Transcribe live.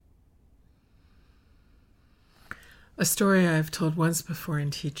A story I've told once before in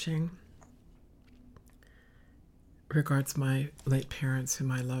teaching regards my late parents,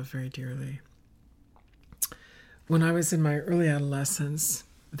 whom I love very dearly. When I was in my early adolescence,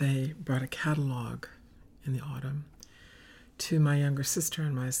 they brought a catalog in the autumn to my younger sister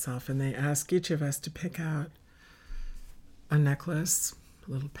and myself, and they asked each of us to pick out a necklace,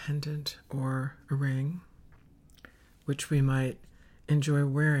 a little pendant, or a ring, which we might enjoy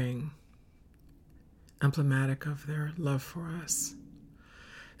wearing, emblematic of their love for us,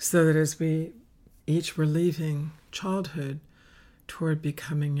 so that as we each were leaving childhood toward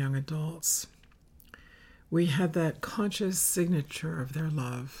becoming young adults, we had that conscious signature of their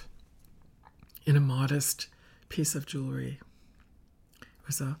love in a modest piece of jewelry. It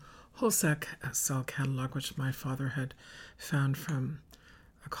was a wholesale catalog which my father had found from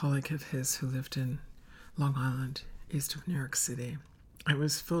a colleague of his who lived in Long Island, east of New York City. It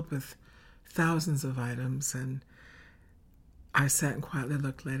was filled with thousands of items, and I sat and quietly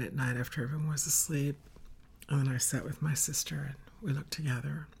looked late at night after everyone was asleep, and then I sat with my sister and we looked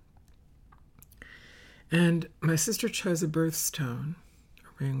together. And my sister chose a birthstone,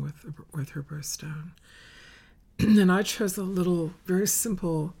 a ring with her birthstone, and I chose a little, very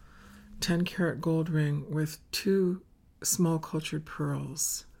simple 10-karat gold ring with two small cultured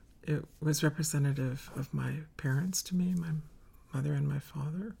pearls. It was representative of my parents to me, my mother and my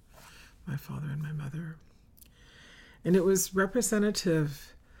father and my mother. And it was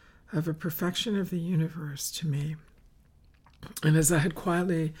representative of a perfection of the universe to me. And as I had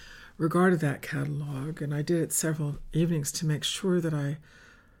quietly regarded that catalog, and I did it several evenings to make sure that I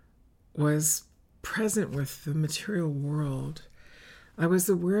was present with the material world, I was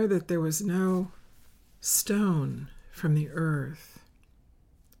aware that there was no stone from the earth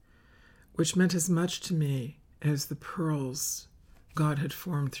which meant as much to me as the pearls God had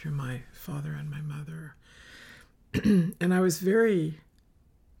formed through my father and my mother. And I was very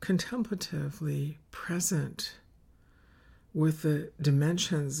contemplatively present with the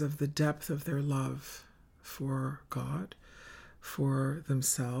dimensions of the depth of their love for God, for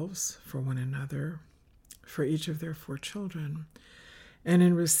themselves, for one another, for each of their 4 children. And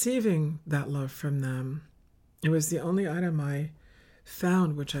in receiving that love from them, it was the only item I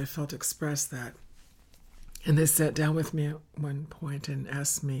found which I felt expressed that. And they sat down with me at one point and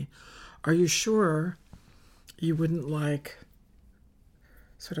asked me, "Are you sure you wouldn't like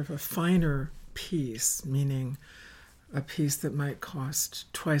sort of a finer piece," meaning a piece that might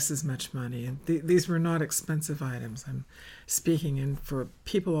cost twice as much money? And these were not expensive items. I'm speaking in for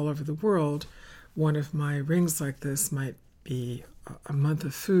people all over the world. One of my rings like this might be a month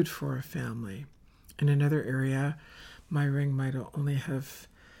of food for a family. In another area, my ring might only have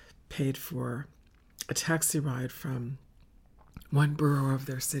paid for a taxi ride from one borough of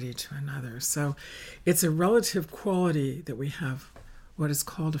their city to another. So it's a relative quality that we have. What is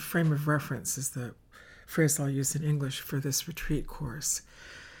called a frame of reference is the phrase I'll use in English for this retreat course.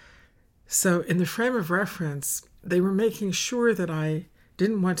 So in the frame of reference, they were making sure that I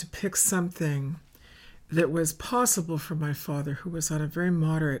didn't want to pick something that was possible for my father, who was on a very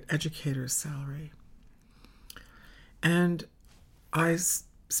moderate educator's salary. And I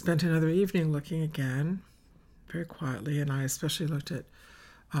spent another evening looking again, very quietly, and I especially looked at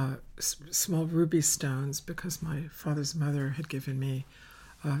small ruby stones because my father's mother had given me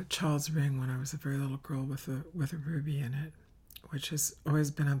a child's ring when I was a very little girl with a ruby in it, which has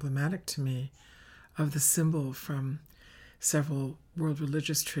always been emblematic to me of the symbol from several world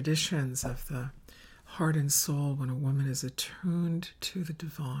religious traditions of the heart and soul when a woman is attuned to the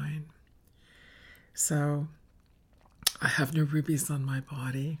divine. So I have no rubies on my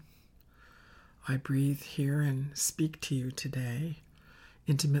body. I breathe here and speak to you today,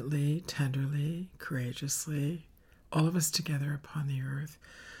 intimately, tenderly, courageously, all of us together upon the earth,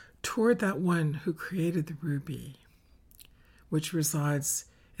 toward that one who created the ruby, which resides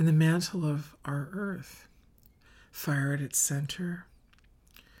in the mantle of our earth, fire at its center,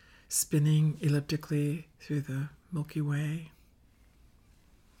 spinning elliptically through the Milky Way,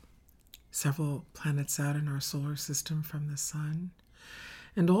 several planets out in our solar system from the sun.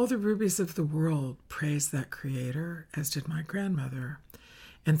 And all the rubies of the world praise that creator, as did my grandmother,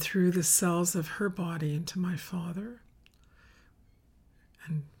 and through the cells of her body into my father,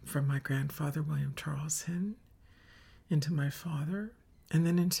 and from my grandfather, William Charles Hinn, into my father, and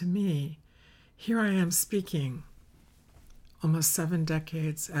then into me. Here I am speaking, almost 7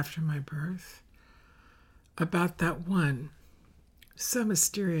 decades after my birth, about that one, so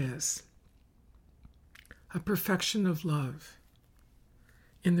mysterious, a perfection of love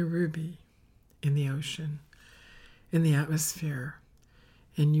in the ruby, in the ocean, in the atmosphere,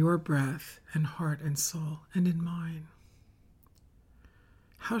 in your breath and heart and soul and in mine.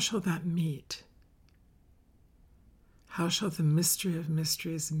 How shall that meet? How shall the mystery of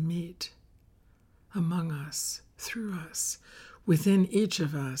mysteries meet among us, through us, within each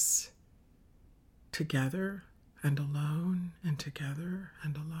of us, together and alone, and together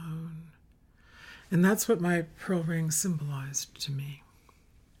and alone? And that's what my pearl ring symbolized to me.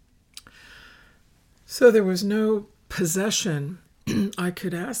 So there was no possession I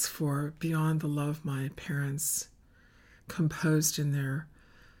could ask for beyond the love my parents composed in their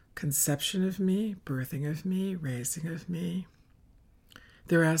conception of me, birthing of me, raising of me,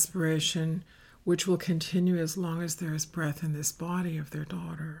 their aspiration, which will continue as long as there is breath in this body, of their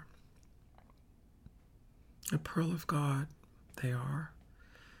daughter. A pearl of God they are,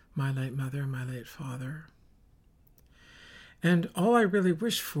 my late mother, my late father. And all I really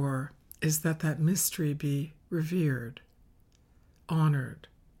wish for is that that mystery be revered, honored,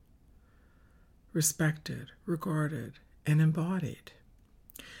 respected, regarded, and embodied.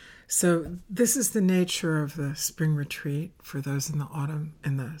 So this is the nature of the spring retreat. For those in the autumn,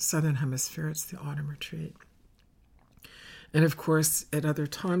 in the southern hemisphere, it's the autumn retreat. And of course, at other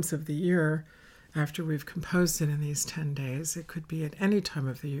times of the year, after we've composed it in these 10 days, it could be at any time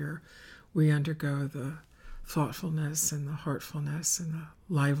of the year, we undergo the thoughtfulness and the heartfulness and the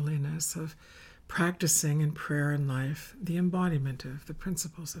liveliness of practicing in prayer and life the embodiment of the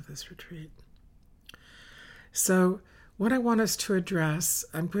principles of this retreat. So what I want us to address,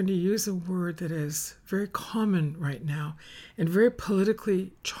 I'm going to use a word that is very common right now and very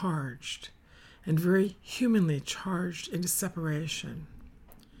politically charged and very humanly charged into separation.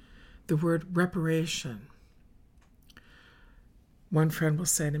 The word reparation. One friend will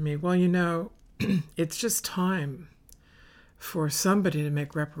say to me, well, you know, it's just time for somebody to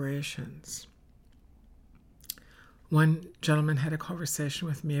make reparations. One gentleman had a conversation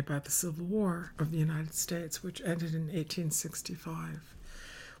with me about the Civil War of the United States, which ended in 1865.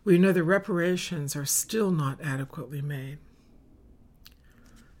 We know the reparations are still not adequately made.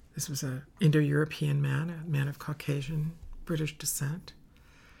 This was an Indo-European man, a man of Caucasian British descent.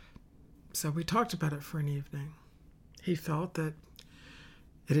 So we talked about it for an evening. He felt that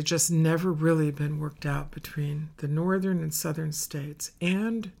it had just never really been worked out between the northern and southern states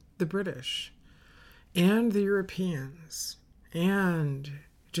and the British and the Europeans, and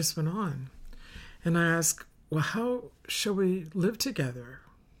it just went on. And I asked, well, how shall we live together?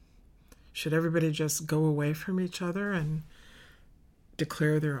 Should everybody just go away from each other and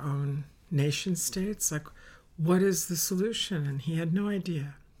declare their own nation states? Like, what is the solution? And he had no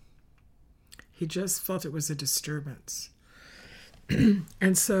idea. He just felt it was a disturbance.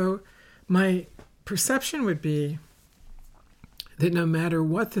 And so my perception would be that no matter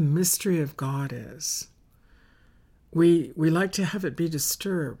what the mystery of God is, we like to have it be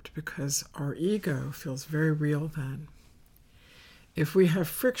disturbed because our ego feels very real then. If we have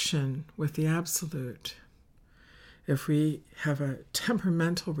friction with the absolute, if we have a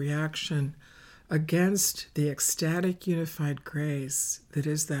temperamental reaction against the ecstatic unified grace that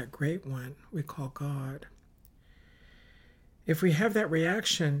is that great one we call God, if we have that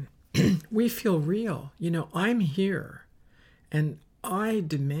reaction, we feel real. You know, I'm here and I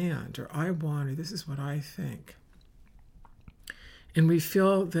demand, or I want, or this is what I think. And we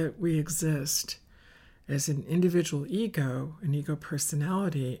feel that we exist as an individual ego, an ego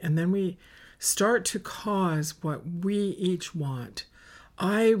personality, and then we start to cause what we each want.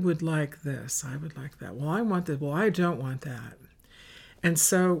 I would like this, I would like that. Well, I want that, well, I don't want that. And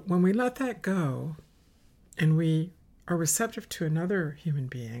so when we let that go and we are receptive to another human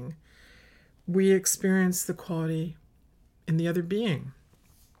being, we experience the quality in the other being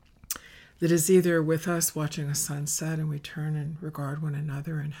that is either with us watching a sunset and we turn and regard one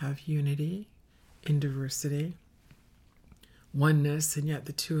another and have unity in diversity, oneness, and yet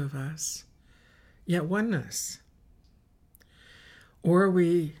the two of us, yet oneness. Or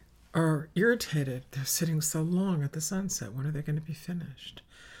we are irritated. They're sitting so long at the sunset. When are they going to be finished?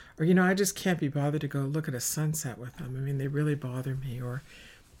 Or, you know, I just can't be bothered to go look at a sunset with them. I mean, they really bother me. Or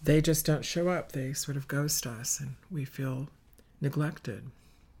they just don't show up. They sort of ghost us and we feel neglected.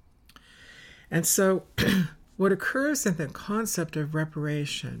 And so what occurs in the concept of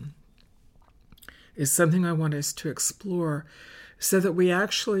reparation is something I want us to explore so that we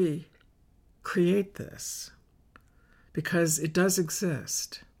actually create this, because it does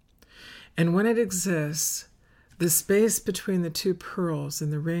exist. And when it exists, the space between the two pearls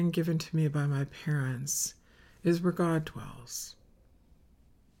and the ring given to me by my parents is where God dwells.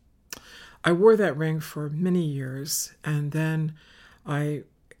 I wore that ring for many years, and then I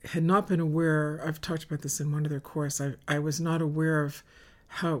had not been aware, I've talked about this in one other course, I was not aware of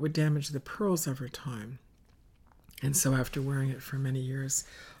how it would damage the pearls over time. And so after wearing it for many years,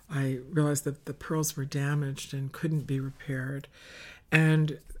 I realized that the pearls were damaged and couldn't be repaired.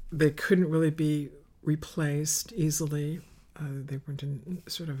 And they couldn't really be replaced easily. They weren't in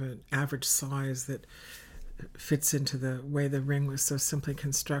sort of an average size that fits into the way the ring was so simply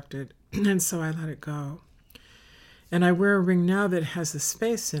constructed. And so I let it go. And I wear a ring now that has a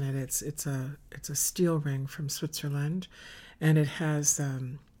space in it. It's a steel ring from Switzerland, and it has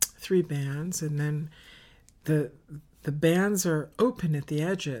 3 bands, and then the bands are open at the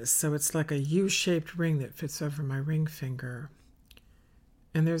edges, so it's like a U-shaped ring that fits over my ring finger.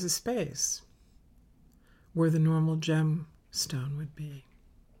 And there's a space where the normal gemstone would be,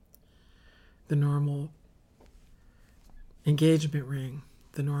 the normal engagement ring,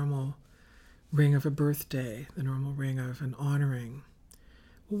 the normal ring of a birthday, the normal ring of an honoring.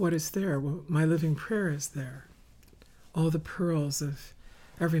 Well, what is there? Well, my living prayer is there. All the pearls of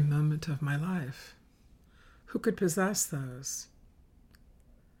every moment of my life. Who could possess those?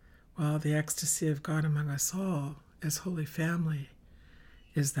 Well, the ecstasy of God among us all as Holy Family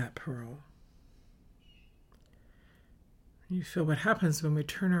is that pearl. You feel what happens when we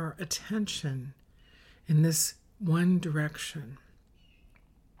turn our attention in this one direction.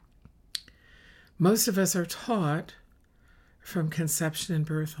 Most of us are taught from conception and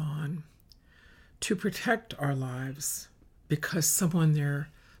birth on to protect our lives because someone there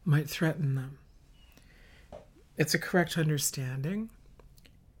might threaten them. It's a correct understanding.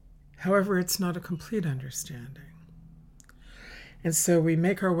 However, it's not a complete understanding. And so we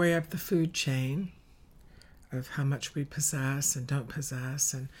make our way up the food chain of how much we possess and don't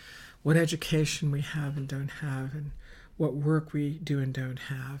possess, and what education we have and don't have, and what work we do and don't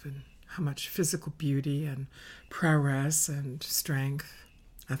have, and how much physical beauty and prowess and strength,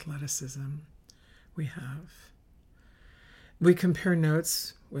 athleticism we have. We compare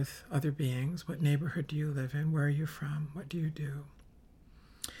notes with other beings. What neighborhood do you live in? Where are you from? What do you do?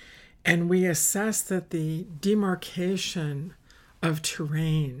 And we assess that the demarcation of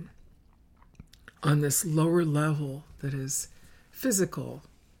terrain on this lower level that is physical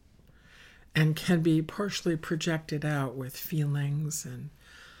and can be partially projected out with feelings and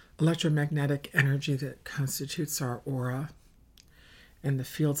electromagnetic energy that constitutes our aura and the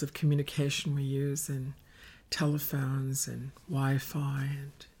fields of communication we use in telephones and Wi-Fi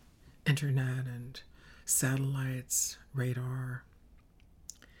and internet and satellites, radar.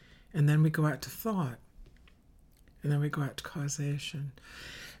 And then we go out to thought. And then we go out to causation.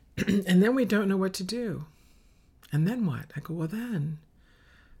 And then we don't know what to do. And then what? I go, well,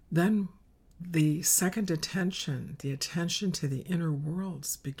 then the second attention, the attention to the inner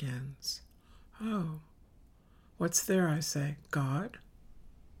worlds begins. Oh, what's there, I say? God?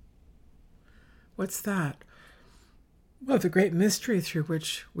 What's that? Well, the great mystery through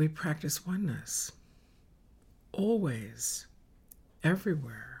which we practice oneness. Always,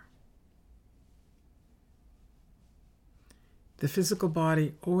 everywhere. The physical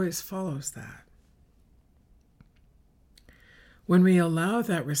body always follows that. When we allow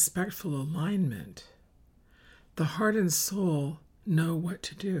that respectful alignment, the heart and soul know what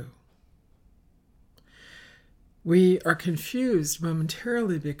to do. We are confused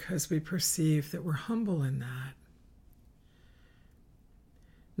momentarily because we perceive that we're humble in that.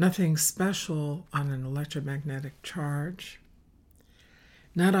 Nothing special on an electromagnetic charge,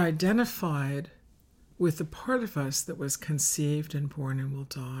 not identified with the part of us that was conceived and born and will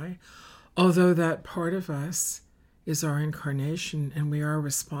die, although that part of us is our incarnation and we are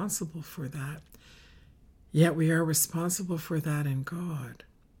responsible for that. Yet we are responsible for that in God.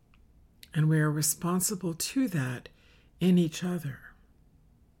 And we are responsible to that in each other.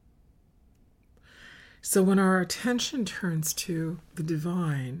 So when our attention turns to the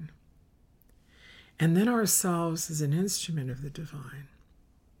divine, and then ourselves as an instrument of the divine,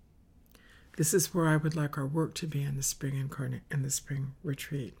 this is where I would like our work to be in the spring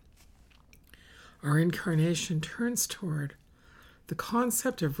retreat. Our incarnation turns toward the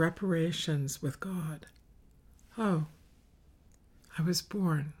concept of reparations with God. Oh, I was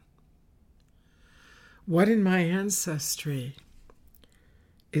born. What in my ancestry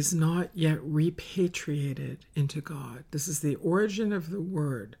is not yet repatriated into God? This is the origin of the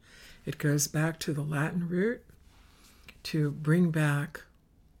word. It goes back to the Latin root to bring back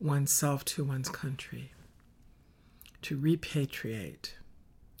oneself to one's country, to repatriate.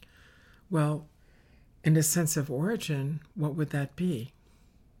 Well, in a sense of origin, what would that be?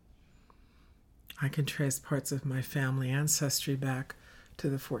 I can trace parts of my family ancestry back to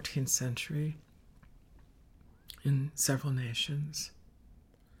the 14th century in several nations.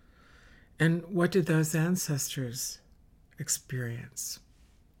 And what did those ancestors experience?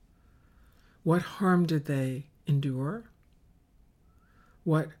 What harm did they endure?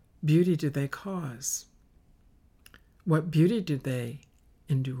 What beauty did they cause? What beauty did they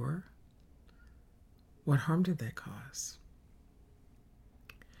endure? What harm did they cause?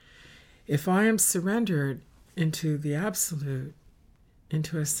 If I am surrendered into the absolute,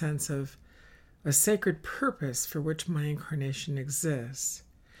 into a sense of a sacred purpose for which my incarnation exists,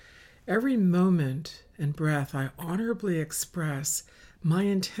 every moment and breath I honorably express my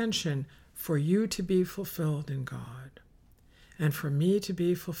intention for you to be fulfilled in God, and for me to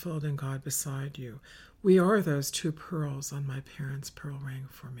be fulfilled in God beside you. We are those two pearls on my parents' pearl ring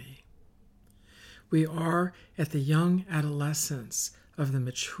for me. We are at the young adolescence of the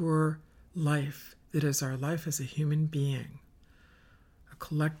mature life that is our life as a human being, a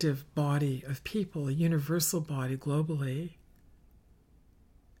collective body of people, a universal body globally.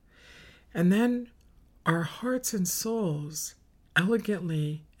 And then our hearts and souls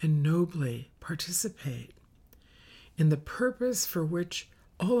elegantly and nobly participate in the purpose for which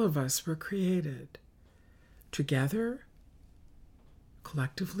all of us were created, together,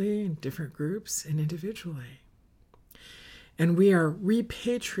 collectively, in different groups, and individually. And we are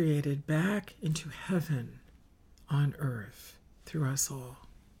repatriated back into heaven on earth through us all.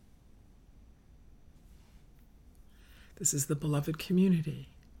 This is the beloved community.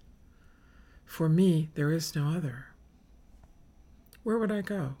 For me, there is no other. Where would I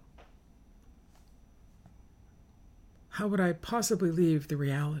go? How would I possibly leave the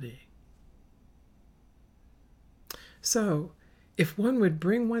reality? So, if one would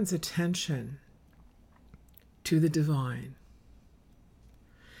bring one's attention to the divine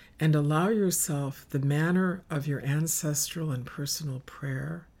and allow yourself the manner of your ancestral and personal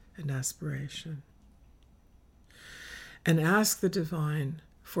prayer and aspiration, and ask the divine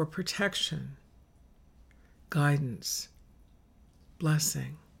for protection, guidance,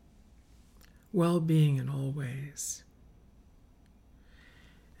 blessing, well-being in all ways,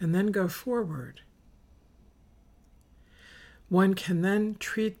 and then go forward, one can then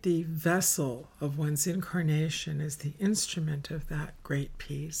treat the vessel of one's incarnation as the instrument of that great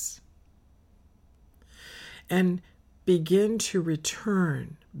peace, and begin to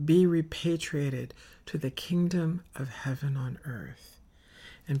return, be repatriated to the kingdom of heaven on earth,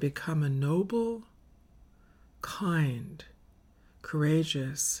 and become a noble, kind,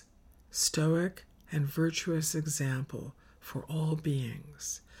 courageous, stoic, and virtuous example for all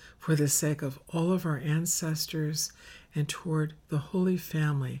beings, for the sake of all of our ancestors and toward the holy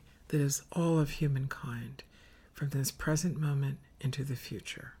family that is all of humankind, from this present moment into the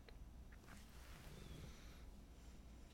future.